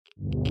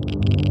In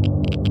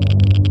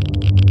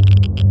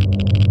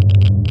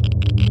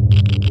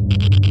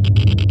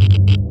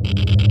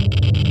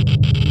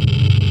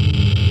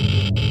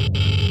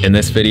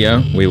this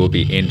video, we will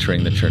be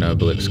entering the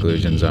Chernobyl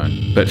exclusion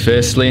zone. But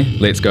firstly,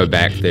 let's go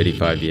back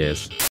 35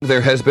 years.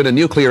 There has been a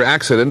nuclear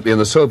accident in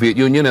the Soviet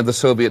Union, and the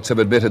Soviets have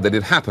admitted that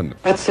it happened.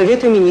 От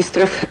Совета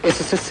министров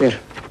СССР.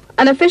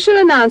 An official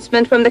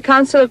announcement from the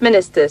Council of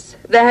Ministers.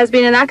 There has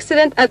been an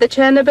accident at the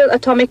Chernobyl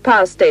atomic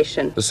power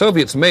station. The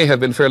Soviets may have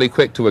been fairly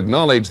quick to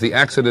acknowledge the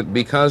accident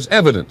because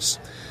evidence,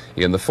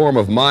 in the form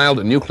of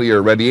mild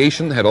nuclear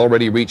radiation, had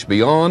already reached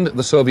beyond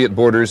the Soviet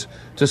borders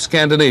to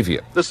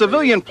Scandinavia. The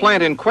civilian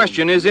plant in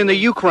question is in the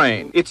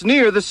Ukraine. It's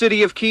near the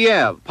city of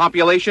Kiev,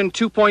 population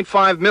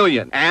 2.5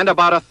 million, and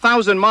about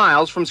 1,000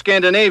 miles from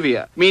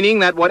Scandinavia, meaning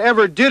that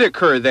whatever did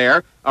occur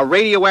there, a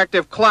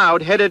radioactive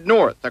cloud headed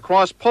north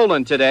across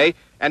Poland today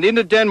and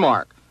into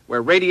Denmark,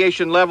 where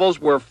radiation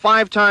levels were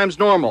 5 times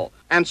normal,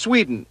 and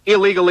Sweden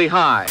illegally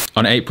high.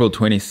 On April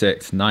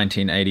 26,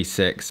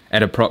 1986,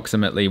 at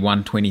approximately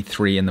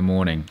 1:23 in the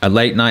morning, a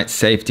late-night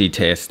safety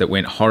test that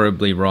went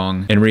horribly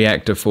wrong in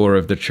Reactor 4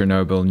 of the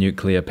Chernobyl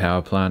nuclear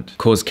power plant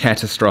caused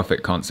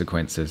catastrophic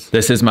consequences.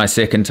 This is my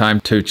second time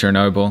to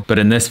Chernobyl, but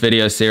in this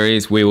video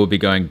series, we will be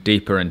going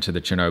deeper into the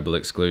Chernobyl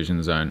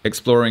exclusion zone,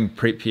 exploring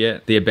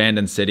Pripyat, the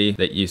abandoned city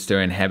that used to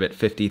inhabit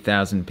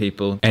 50,000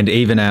 people, and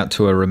even out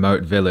to a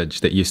remote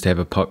village that used to have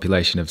a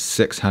population of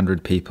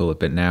 600 people,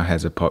 but now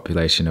has a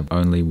population of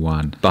only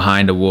 1,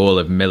 behind a wall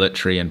of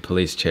military and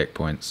police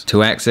checkpoints.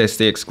 To access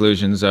the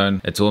exclusion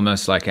zone, it's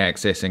almost like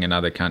accessing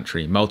another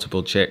country.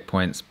 Multiple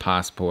checkpoints,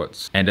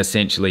 passports, and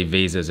essentially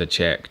visas are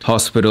checked.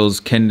 Hospitals,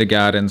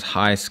 kindergartens,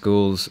 high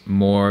schools,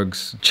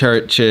 morgues,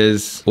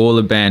 churches, all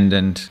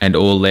abandoned and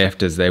all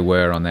left as they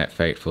were on that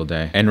fateful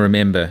day. And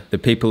remember, the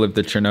people of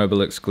the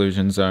Chernobyl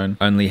exclusion zone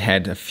only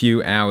had a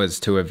few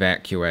hours to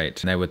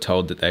evacuate, and they were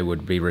told that they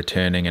would be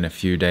returning in a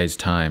few days'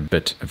 time.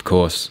 But of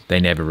course, they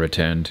never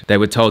returned. They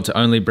were told to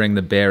only bring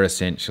the bare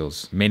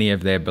essentials. Many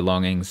of their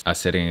belongings are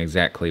sitting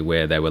exactly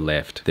where they were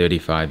left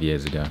 35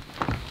 years ago.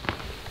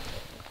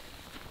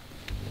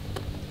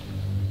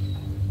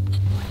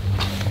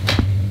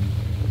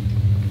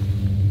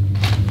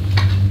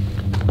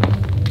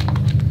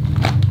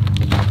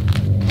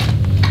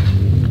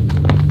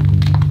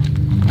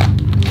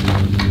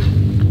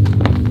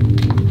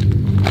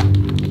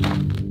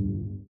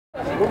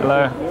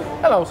 Hello.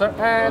 Hello, sir.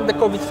 And the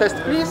COVID test,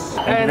 please.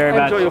 Thank you very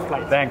much. Enjoy your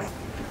flight. Thanks.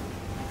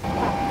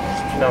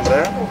 Down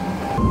there.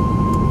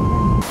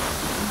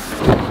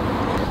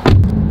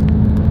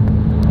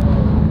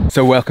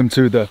 So welcome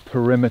to the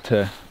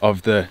perimeter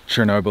of the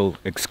Chernobyl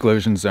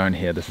exclusion zone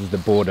here. This is the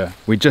border.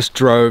 We just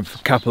drove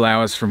a couple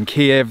hours from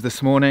Kiev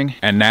this morning,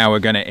 and now we're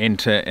going to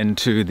enter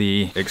into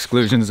the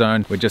exclusion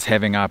zone. We're just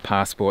having our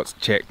passports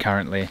checked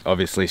currently.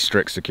 Obviously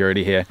strict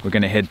security here. We're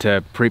going to head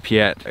to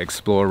Pripyat,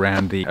 explore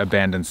around the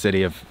abandoned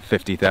city of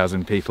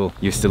 50,000 people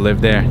used to live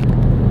there.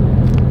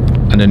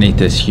 Underneath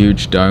this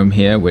huge dome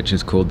here, which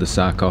is called the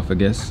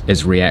sarcophagus,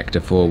 is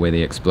Reactor 4 where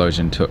the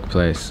explosion took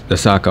place. The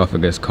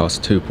sarcophagus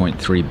cost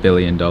 $2.3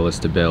 billion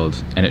to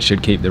build, and it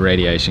should keep the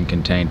radiation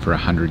contained for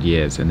 100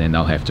 years, and then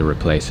they'll have to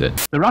replace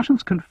it. The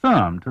Russians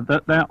confirmed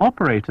that their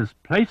operators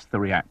placed the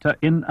reactor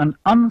in an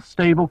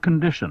unstable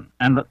condition,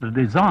 and that the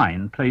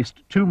design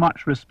placed too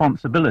much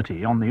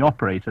responsibility on the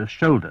operator's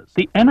shoulders.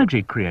 The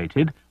energy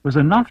created was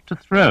enough to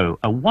throw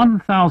a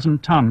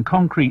 1,000-ton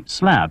concrete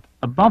slab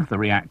above the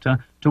reactor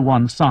to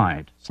one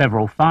side.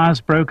 Several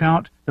fires broke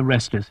out. The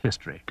rest is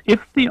history.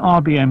 If the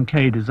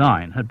RBMK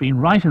design had been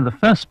right in the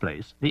first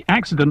place, the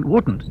accident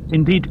wouldn't,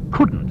 indeed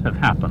couldn't have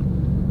happened.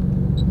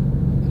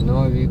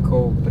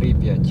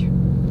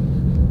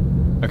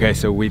 Okay,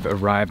 so we've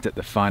arrived at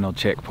the final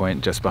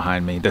checkpoint just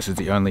behind me. This is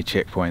the only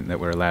checkpoint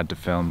that we're allowed to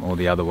film. All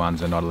the other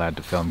ones are not allowed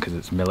to film because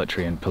it's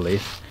military and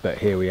police. But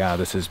here we are.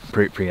 This is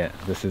Pripyat.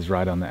 This is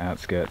right on the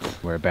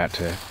outskirts. We're about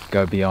to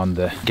go beyond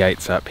the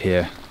gates up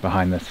here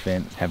behind this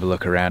fence. Have a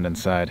look around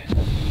inside.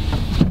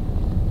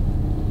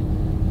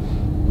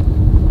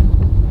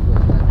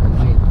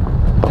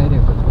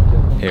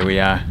 Here we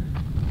are,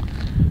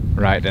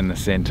 right in the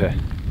center.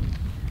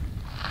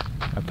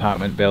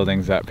 Apartment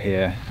buildings up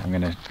here. I'm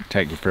going to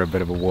take you for a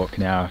bit of a walk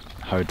now.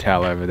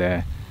 Hotel over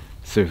there,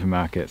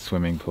 supermarket,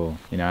 swimming pool.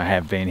 You know, I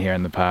have been here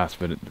in the past,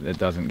 but it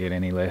doesn't get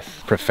any less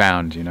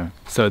profound, you know.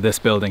 So this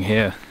building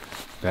here,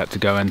 about to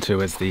go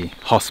into, is the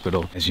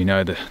hospital. As you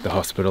know, the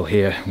hospital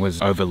here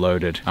was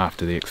overloaded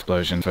after the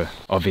explosion for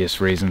obvious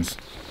reasons.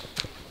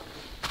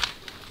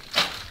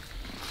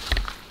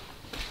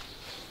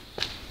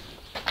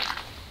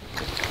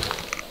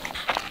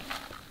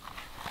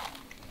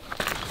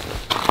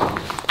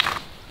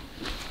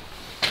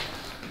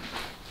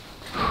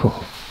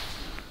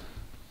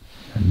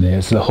 And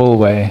there's the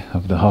hallway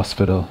of the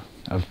hospital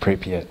of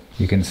Pripyat.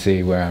 You can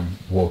see where I'm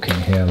walking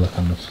here, look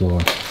on the floor.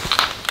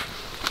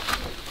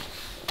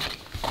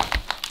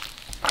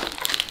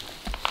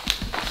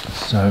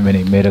 So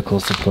many medical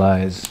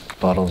supplies,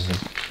 bottles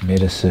of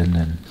medicine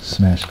and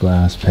smashed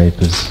glass,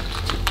 papers.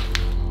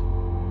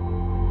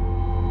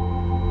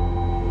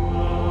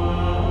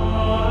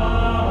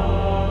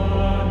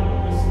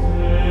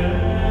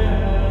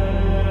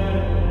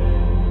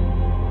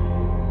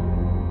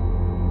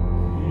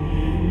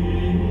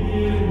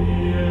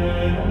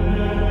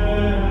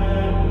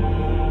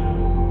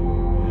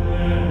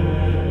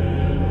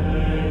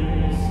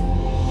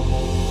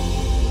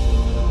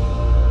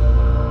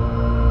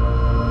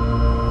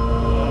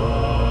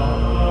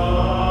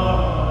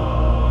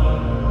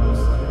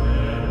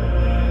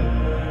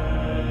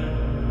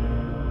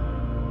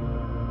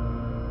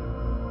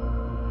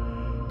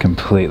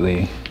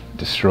 completely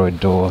destroyed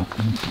door,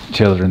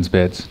 children's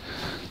beds.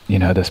 You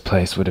know, this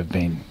place would have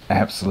been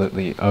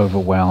absolutely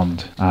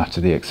overwhelmed after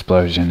the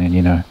explosion, and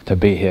you know, to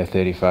be here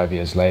 35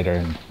 years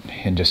later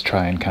and just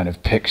try and kind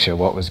of picture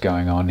what was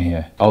going on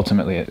here.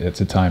 Ultimately,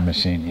 it's a time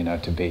machine, you know,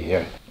 to be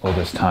here all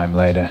this time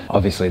later.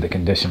 Obviously, the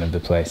condition of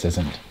the place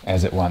isn't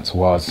as it once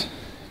was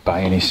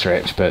by any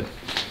stretch, but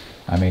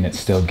I mean, it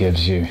still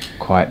gives you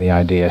quite the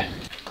idea.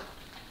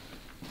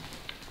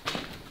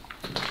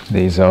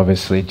 These are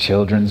obviously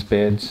children's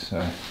beds,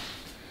 so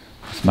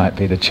this might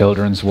be the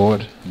children's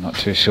ward. I'm not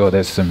too sure.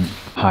 There's some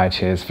high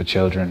chairs for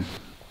children.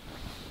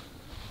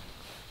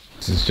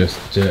 This is just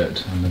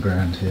dirt on the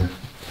ground here.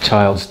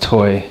 Child's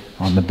toy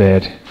on the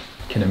bed.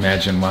 Can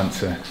imagine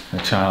once a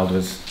child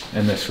was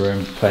in this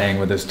room playing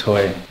with his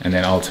toy, and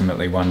then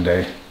ultimately one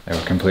day they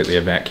were completely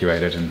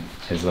evacuated and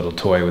his little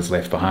toy was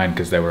left behind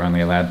because they were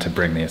only allowed to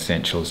bring the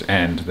essentials,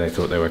 and they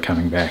thought they were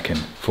coming back in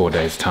 4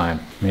 days' time.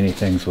 Many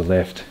things were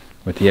left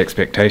with the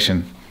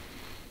expectation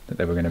that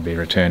they were going to be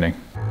returning.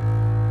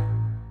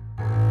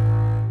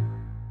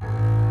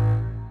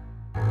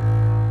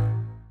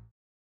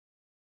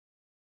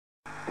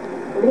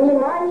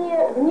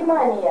 Внимание,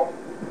 внимание!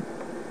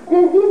 В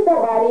связи с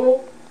аварией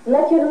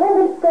на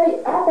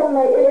Чернобыльской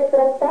атомной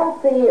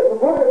электростанции в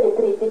городе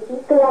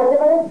Припяти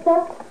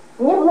складывается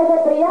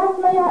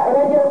неблагоприятная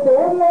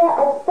радиационная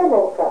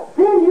обстановка. С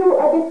целью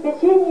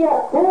обеспечения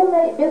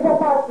полной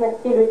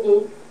безопасности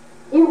людей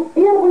и в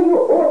первую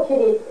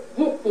очередь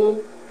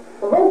детей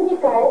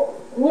возникает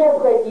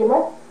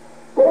необходимость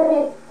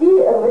провести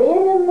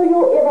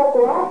временную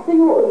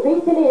эвакуацию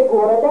жителей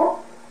города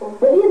в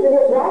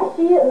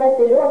близлежащие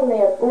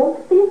населенные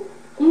пункты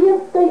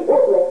Киевской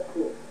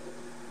области.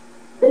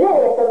 Для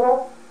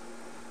этого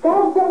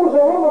каждому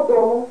жилому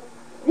дому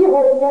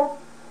сегодня,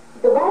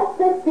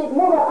 27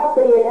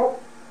 апреля,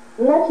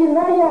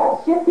 начиная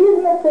с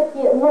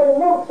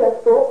 14:00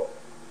 часов,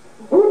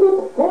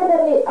 будут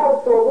поданы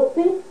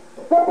автобусы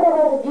в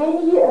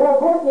сопровождении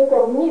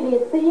работников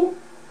милиции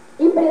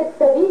и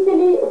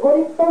представителей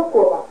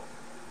горисполкома.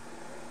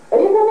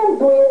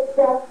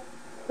 Рекомендуется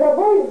с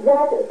собой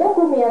взять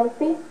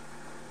документы,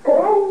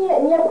 крайне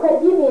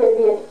необходимые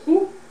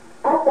вещи,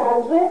 а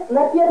также,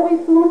 на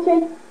первый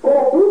случай,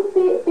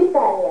 продукты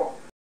питания.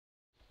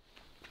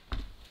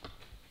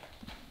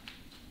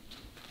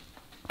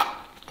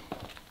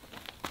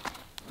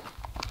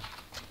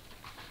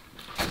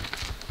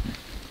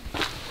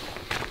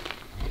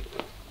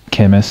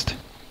 Chemist.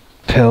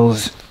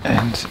 Pills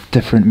and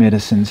different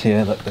medicines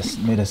here. Look, this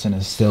medicine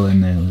is still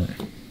in there.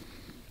 Look.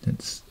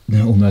 It's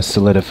almost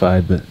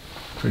solidified, but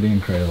pretty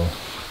incredible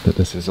that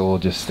this is all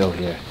just still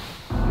here.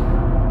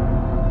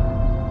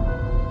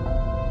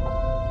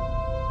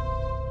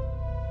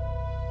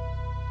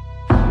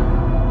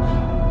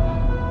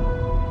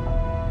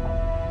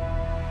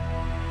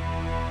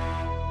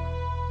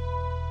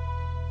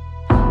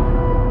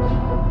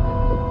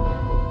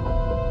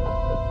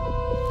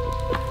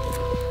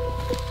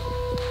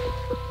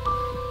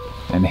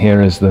 And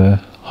here is the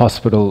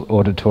hospital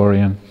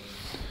auditorium.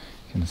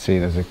 You can see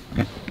there's a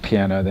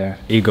piano there.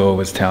 Igor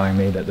was telling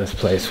me that this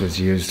place was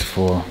used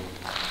for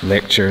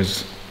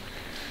lectures,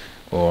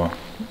 or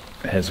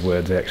his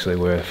words actually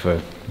were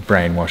for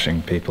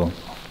brainwashing people.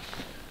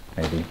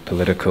 Maybe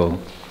political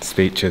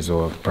speeches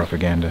or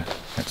propaganda.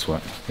 That's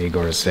what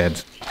Igor has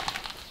said.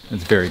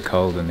 It's very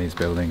cold in these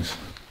buildings.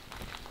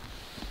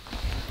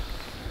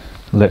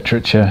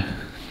 Literature,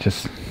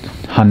 just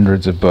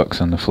hundreds of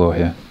books on the floor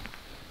here.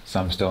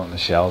 Some still on the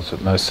shelves,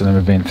 but most of them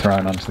have been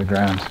thrown onto the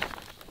ground.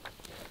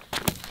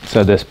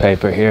 So this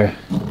paper here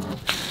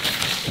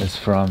is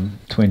from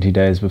 20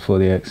 days before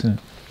the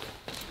accident.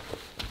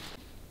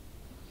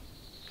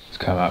 It's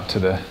come up to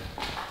the,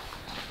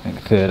 I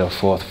think, 3rd or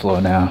 4th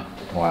floor now.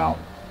 Wow.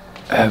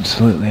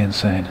 Absolutely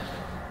insane.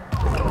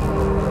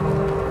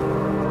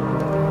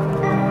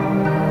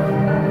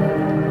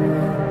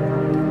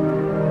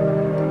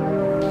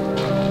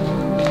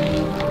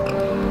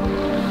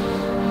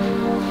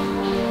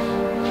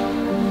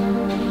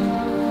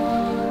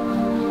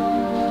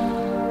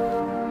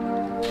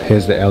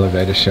 Here's the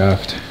elevator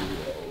shaft.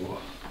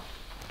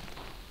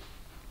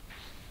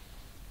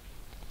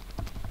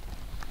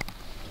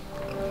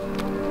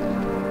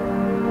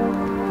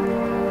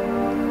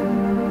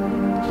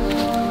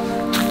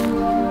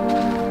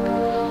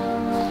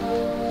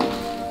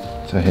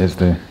 So here's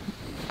the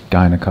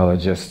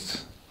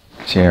gynecologist's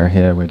chair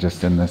here. We're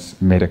just in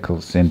this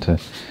medical center.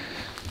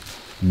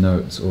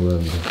 Notes all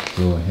over the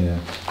floor here.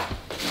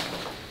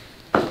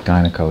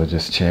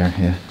 Gynecologist's chair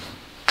here.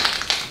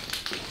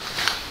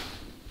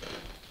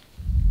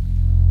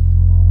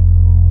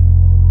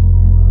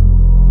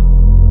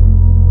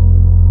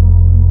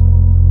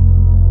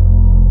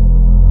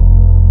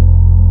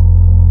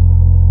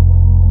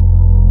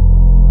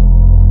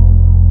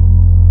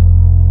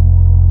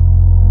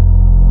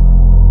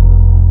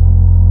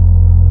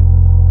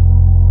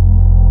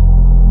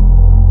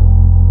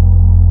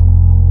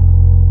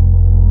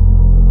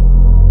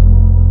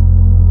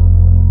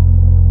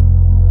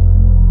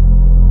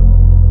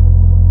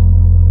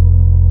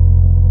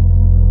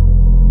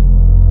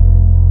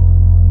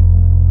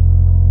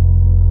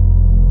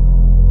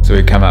 So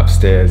we come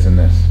upstairs in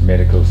this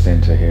medical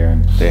center here,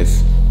 and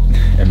there's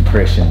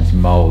impressions,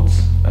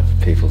 molds of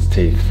people's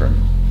teeth from,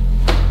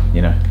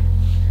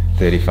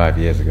 35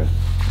 years ago.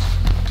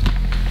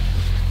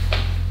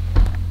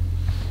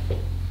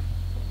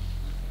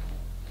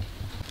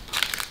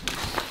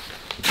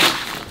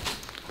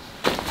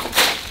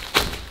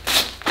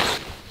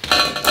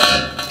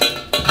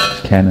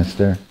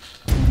 Canister.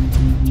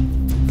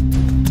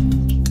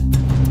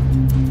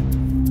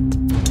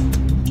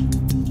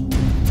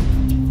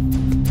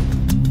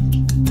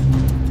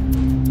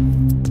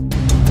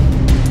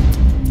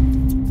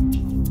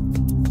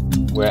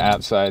 We're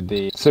outside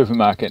the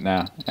supermarket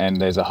now,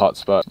 and there's a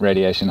hotspot,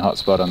 radiation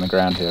hotspot on the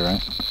ground here,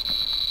 right?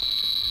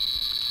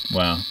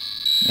 Wow,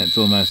 it's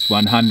almost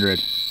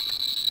 100.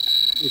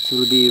 It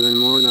will be even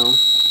more now.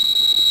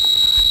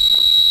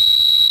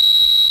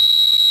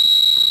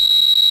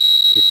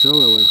 It's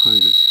over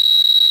 100.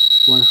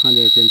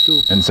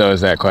 102. And so is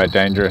that quite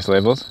dangerous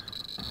levels?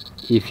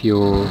 If you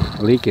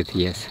lick it,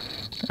 yes.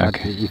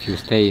 Okay. But if you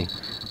stay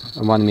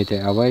 1 meter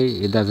away,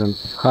 it doesn't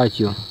hurt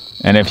you.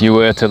 And if you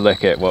were to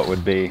lick it, what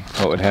would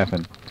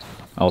happen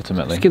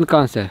ultimately? Skin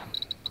cancer.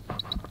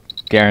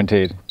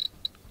 Guaranteed.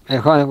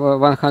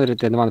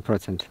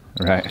 101%.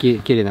 Right.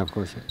 Kidding, of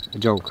course. A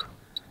joke.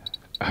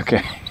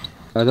 Okay.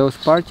 Those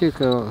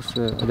particles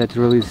that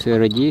release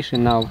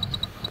radiation now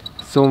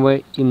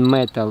somewhere in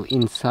metal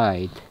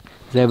inside.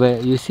 They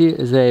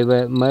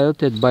were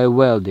melted by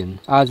welding.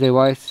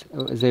 Otherwise,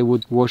 they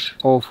would wash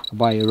off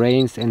by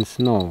rains and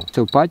snow.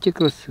 So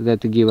particles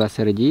that give us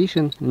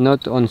radiation,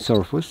 not on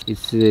surface,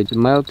 it's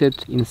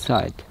melted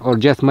inside, or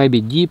just maybe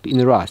deep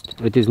in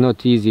rust. It is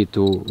not easy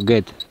to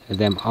get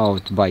them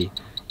out by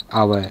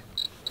our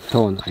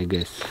tone, I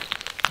guess.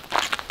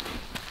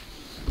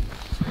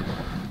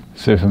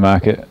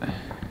 Supermarket.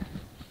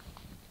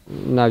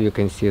 Now you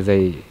can see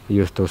they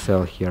used to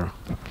sell here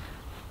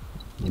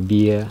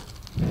beer,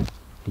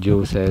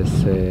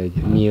 juices,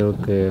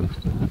 milk,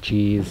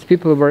 cheese.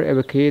 People were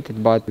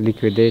evacuated, but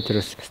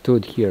liquidators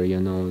stood here,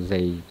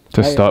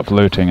 To stop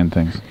looting and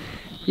things.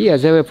 Yeah,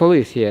 there were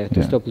police here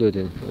to stop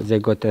looting. They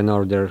got an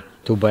order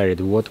to bury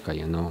the vodka,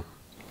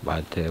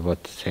 but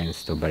what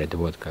sense to bury the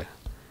vodka?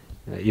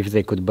 If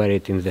they could bury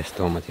it in the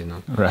stomach,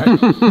 Right.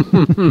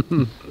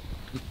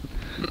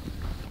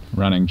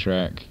 Running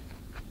track.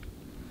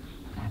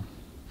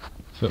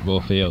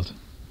 Football field.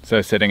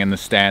 So sitting in the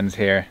stands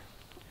here,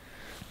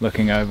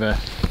 looking over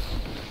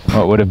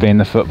what would have been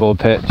the football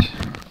pitch,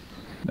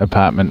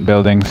 apartment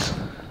buildings.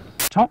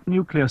 Top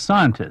nuclear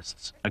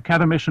scientists,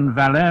 academician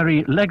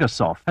Valery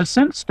Legasov, has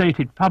since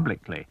stated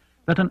publicly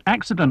that an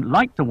accident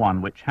like the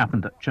one which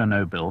happened at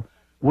Chernobyl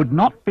would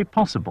not be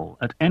possible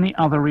at any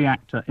other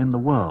reactor in the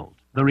world.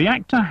 The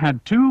reactor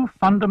had two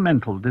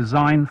fundamental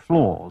design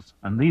flaws,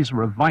 and these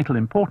were of vital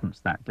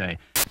importance that day.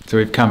 So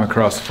we've come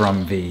across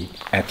from the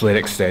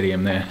athletic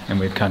stadium there, and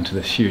we've come to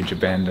this huge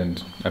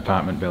abandoned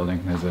apartment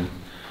building. There's a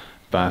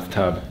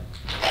bathtub.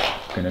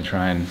 Going to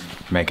try and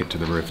make it to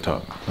the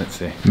rooftop. Let's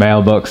see.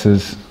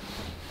 Mailboxes.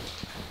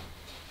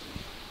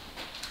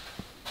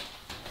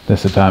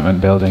 This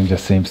apartment building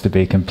just seems to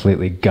be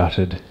completely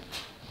gutted.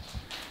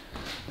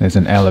 There's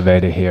an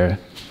elevator here.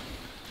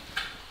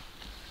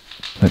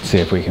 Let's see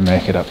if we can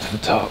make it up to the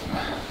top.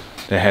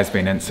 There has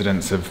been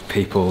incidents of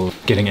people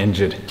getting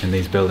injured in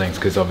these buildings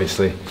because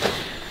obviously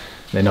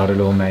they're not at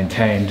all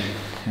maintained,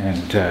 and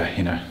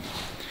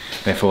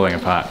they're falling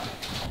apart.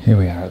 Here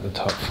we are at the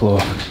top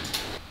floor.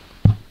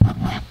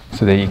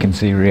 So there you can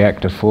see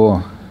reactor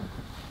 4.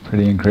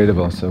 Pretty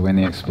incredible. So when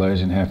the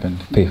explosion happened,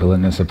 people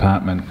in this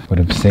apartment would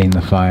have seen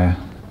the fire,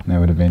 and they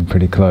would have been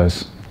pretty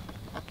close.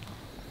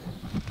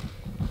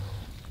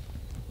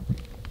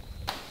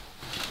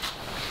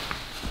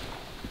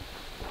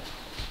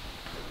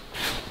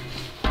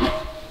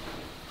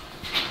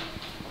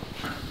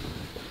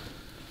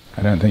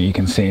 I don't think you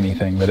can see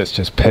anything, but it's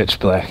just pitch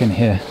black in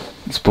here.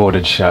 It's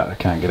boarded shut, I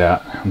can't get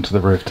out onto the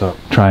rooftop.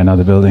 Try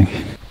another building.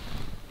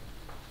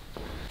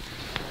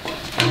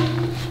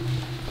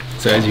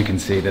 So as you can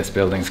see, this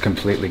building's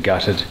completely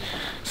gutted.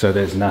 So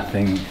there's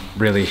nothing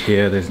really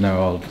here, there's no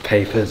old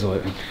papers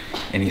or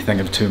anything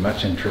of too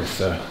much interest.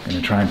 So I'm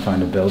going to try and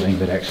find a building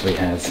that actually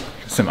has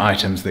some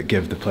items that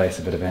give the place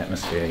a bit of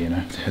atmosphere,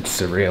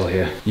 It's surreal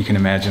here. You can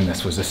imagine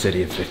this was a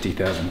city of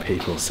 50,000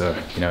 people, so,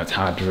 it's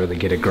hard to really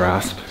get a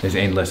grasp. There's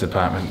endless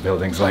apartment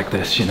buildings like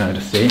this,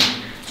 to see.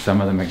 Some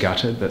of them are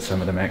gutted, but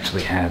some of them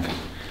actually have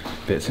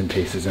bits and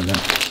pieces in them.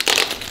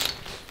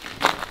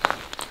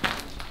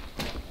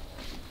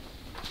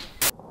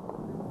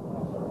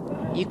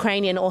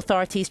 Ukrainian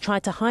authorities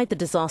tried to hide the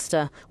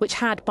disaster, which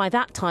had by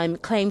that time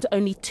claimed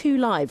only 2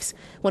 lives,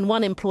 when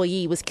one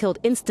employee was killed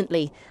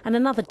instantly and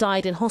another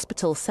died in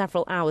hospital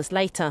several hours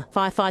later.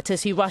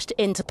 Firefighters who rushed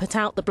in to put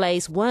out the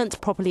blaze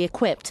weren't properly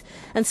equipped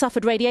and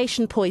suffered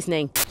radiation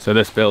poisoning. So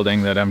this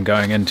building that I'm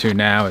going into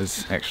now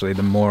is actually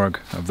the morgue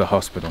of the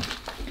hospital.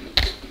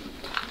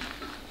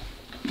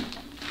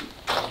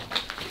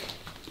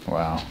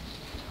 Wow.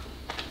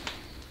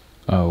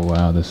 Oh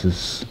wow,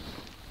 that's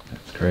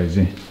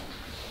crazy.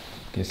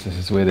 Guess this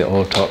is where the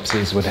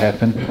autopsies would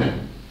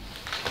happen.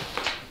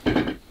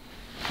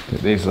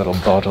 These little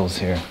bottles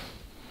here.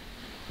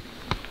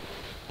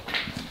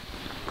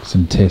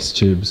 Some test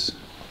tubes.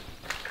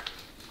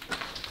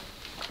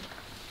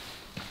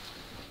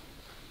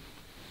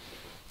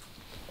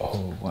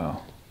 Oh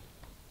wow.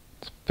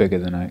 It's bigger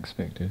than I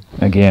expected.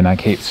 Again, I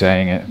keep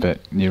saying it, but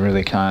you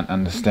really can't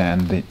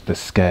understand the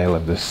scale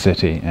of this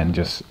city and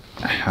just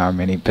how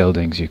many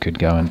buildings you could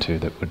go into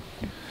that would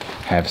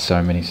have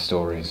so many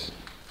stories.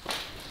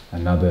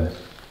 Another,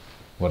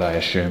 what I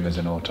assume is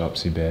an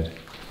autopsy bed.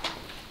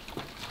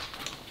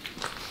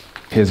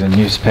 Here's a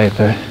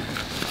newspaper.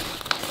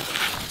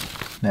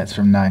 That's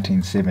from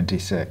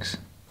 1976.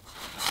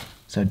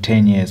 So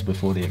 10 years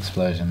before the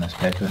explosion, this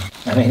paper.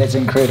 I mean, it's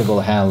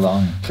incredible how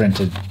long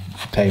printed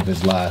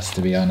papers last,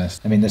 to be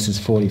honest. I mean, this is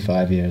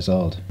 45 years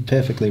old.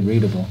 Perfectly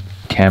readable.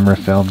 Camera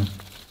film.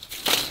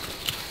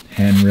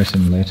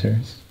 Handwritten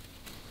letters.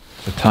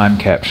 The time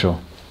capsule.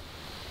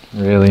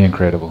 Really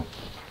incredible.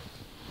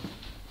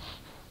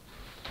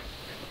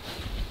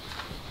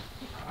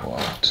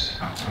 What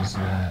is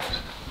that?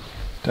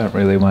 Don't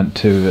really want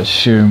to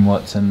assume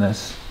what's in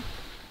this.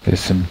 There's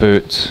some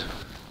boots.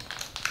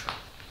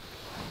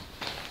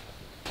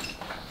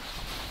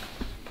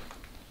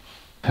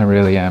 I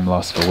really am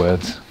lost for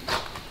words.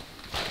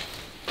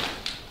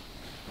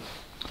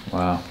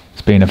 Wow.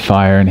 There's been a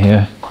fire in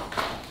here.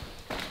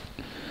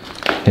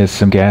 Here's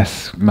some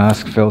gas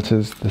mask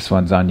filters. This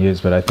one's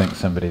unused, but I think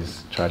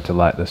somebody's tried to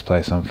light this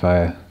place on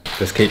fire.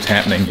 This keeps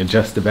happening. You're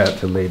just about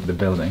to leave the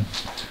building,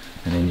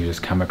 and then you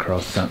just come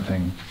across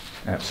something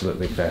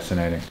absolutely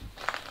fascinating.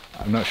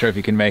 I'm not sure if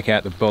you can make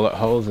out the bullet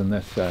holes in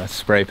this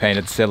spray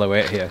painted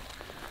silhouette here.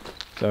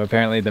 So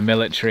apparently the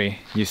military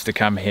used to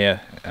come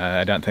here.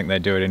 I don't think they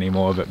do it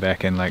anymore, but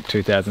back in like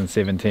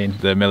 2017,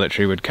 the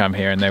military would come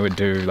here and they would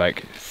do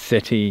like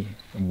city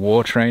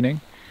war training.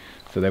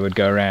 So they would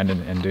go around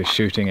and do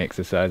shooting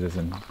exercises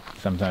and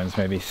sometimes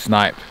maybe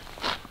snipe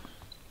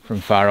from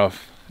far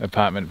off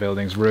apartment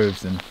buildings'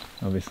 roofs and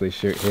obviously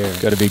shoot here.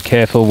 Got to be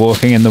careful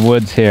walking in the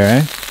woods here,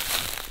 eh?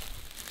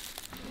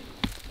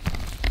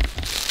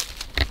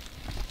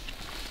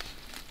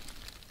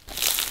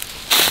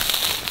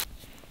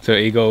 So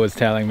Igor was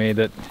telling me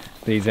that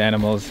these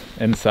animals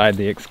inside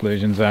the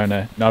exclusion zone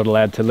are not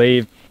allowed to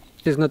leave.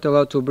 It is not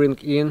allowed to bring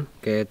in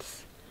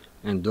cats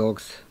and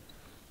dogs,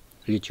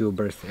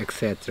 YouTubers,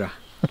 etc.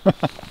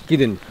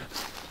 Kidding.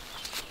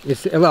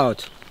 It's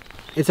allowed.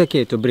 It's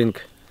okay to bring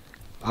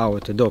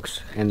out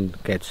dogs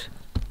and cats,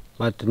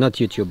 but not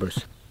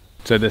YouTubers.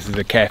 So this is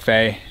a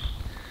cafe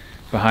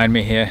behind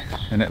me here,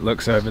 and it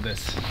looks over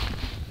this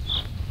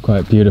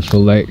quite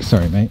beautiful lake.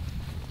 Sorry, mate.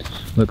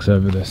 Looks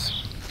over this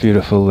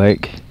beautiful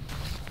lake.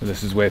 So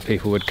this is where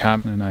people would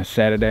come on a nice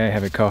Saturday,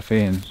 have a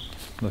coffee and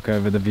look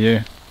over the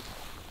view.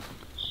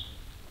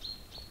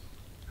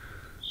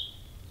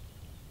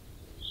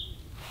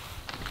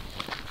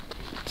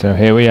 So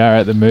here we are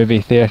at the movie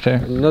theatre.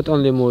 Not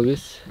only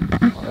movies,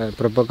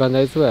 propaganda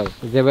as well.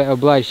 They were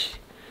obliged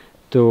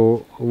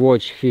to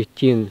watch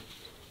 15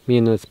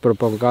 minutes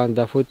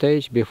propaganda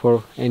footage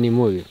before any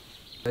movie.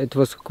 It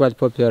was quite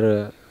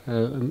popular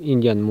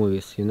Indian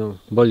movies, you know,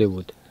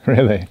 Bollywood.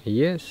 Really?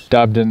 Yes.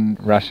 Dubbed in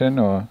Russian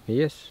or?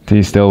 Yes. Do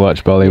you still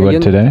watch Bollywood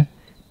today?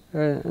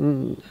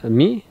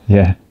 Me?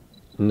 Yeah.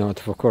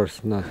 Not, of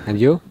course not. And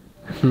you?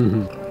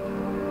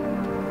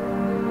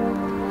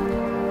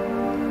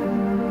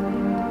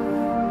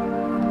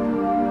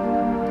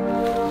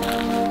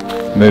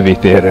 Movie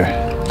theatre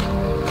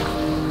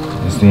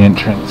is the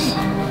entrance.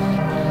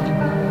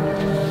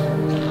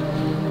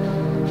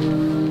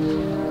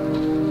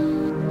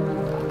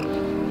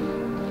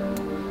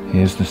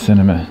 Here's the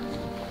cinema.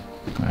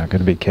 I've got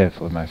to be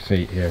careful with my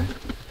feet here.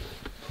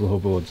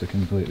 Floorboards are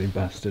completely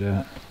busted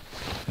out.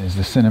 There's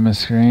the cinema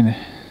screen.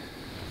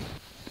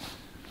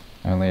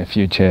 Only a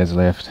few chairs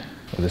left.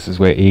 Well, this is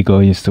where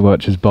Igor used to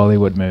watch his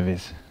Bollywood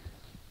movies.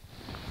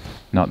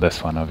 Not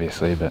this one,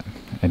 obviously, but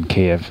in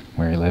Kiev,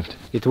 where he lived.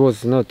 It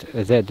was not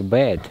that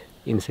bad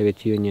in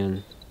Soviet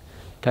Union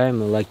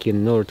time like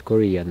in North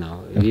Korea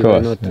now. We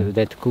were not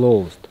that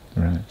closed.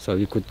 Right. So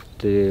we could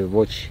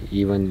watch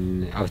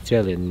even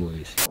Australian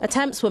movies.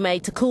 Attempts were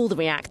made to cool the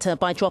reactor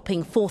by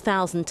dropping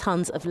 4,000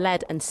 tons of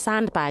lead and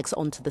sandbags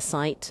onto the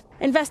site.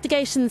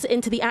 Investigations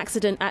into the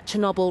accident at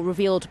Chernobyl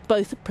revealed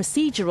both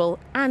procedural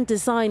and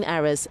design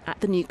errors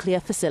at the nuclear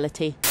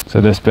facility.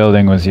 So this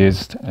building was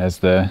used as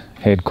the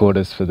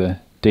headquarters for the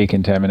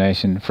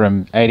decontamination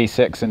from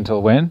 86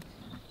 until when?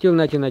 Till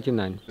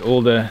 1999.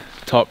 All the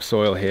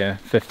topsoil here,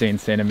 15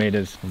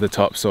 centimeters of the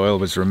topsoil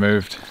was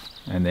removed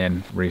and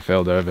then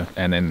refilled over,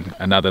 and then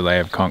another layer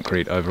of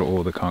concrete over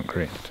all the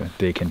concrete to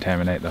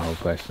decontaminate the whole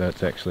place. So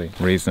it's actually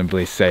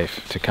reasonably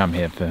safe to come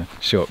here for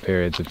short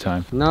periods of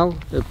time. Now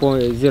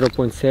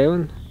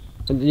 0.7.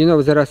 You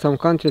know, there are some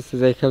countries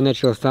they have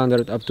natural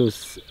standard up to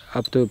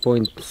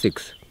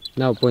 0.6.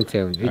 Now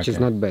 0.7, which is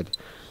not bad.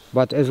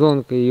 But as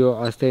long as you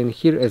are staying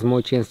here, there's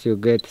more chance you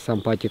get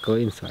some particle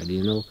inside,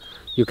 you know.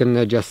 You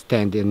cannot just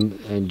stand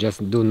and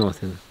just do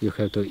nothing. You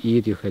have to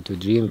eat, you have to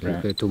drink, you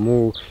have to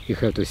move, you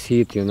have to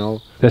sit, you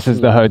know. This is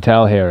the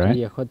hotel here, right?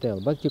 Yeah,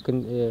 hotel. But you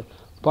can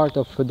part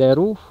of the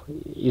roof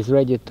is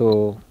ready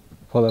to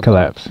fall apart.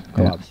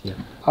 Collapse. Yeah.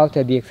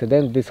 After the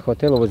accident, this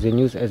hotel was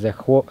used as a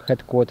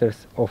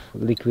headquarters of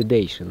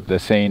liquidation. The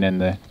scene in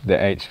the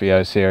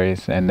HBO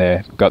series, and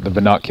they got the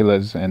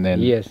binoculars, and then...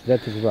 Yes,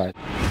 that is right.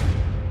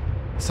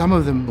 Some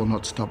of them will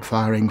not stop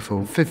firing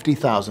for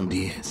 50,000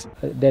 years.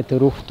 That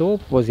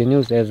rooftop was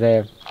used as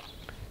a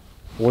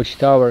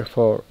watchtower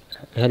for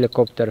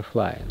helicopter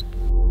flying.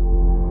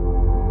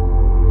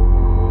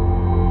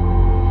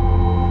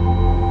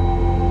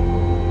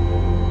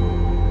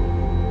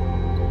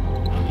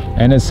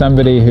 And as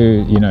somebody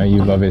who, you know,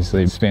 you've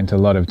obviously spent a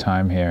lot of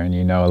time here and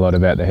you know a lot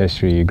about the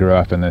history, you grew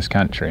up in this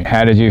country.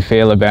 How did you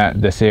feel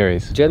about the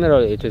series?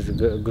 Generally, it is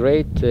a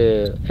great,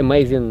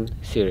 amazing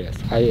series.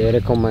 I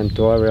recommend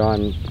to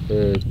everyone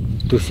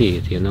to see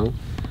it, you know.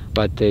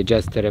 But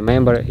just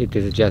remember, it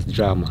is just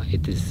drama.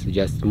 It is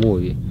just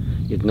movie.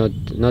 It's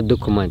not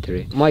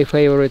documentary. My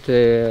favorite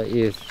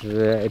is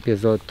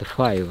episode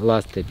 5,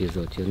 last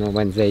episode, you know,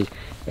 when they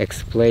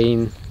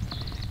explain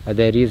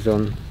the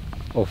reason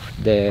of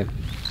the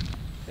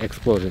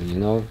explosion, you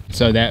know.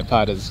 So that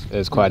part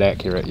is quite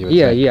accurate, you would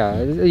say?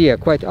 Yeah,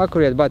 quite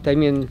accurate. But I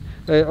mean,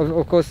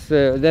 of course,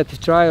 that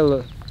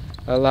trial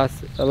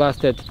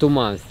lasted 2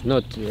 months,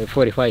 not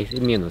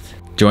 45 minutes.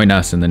 Join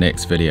us in the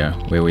next video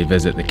where we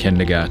visit the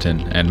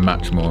kindergarten and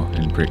much more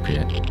in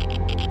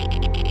Pripyat.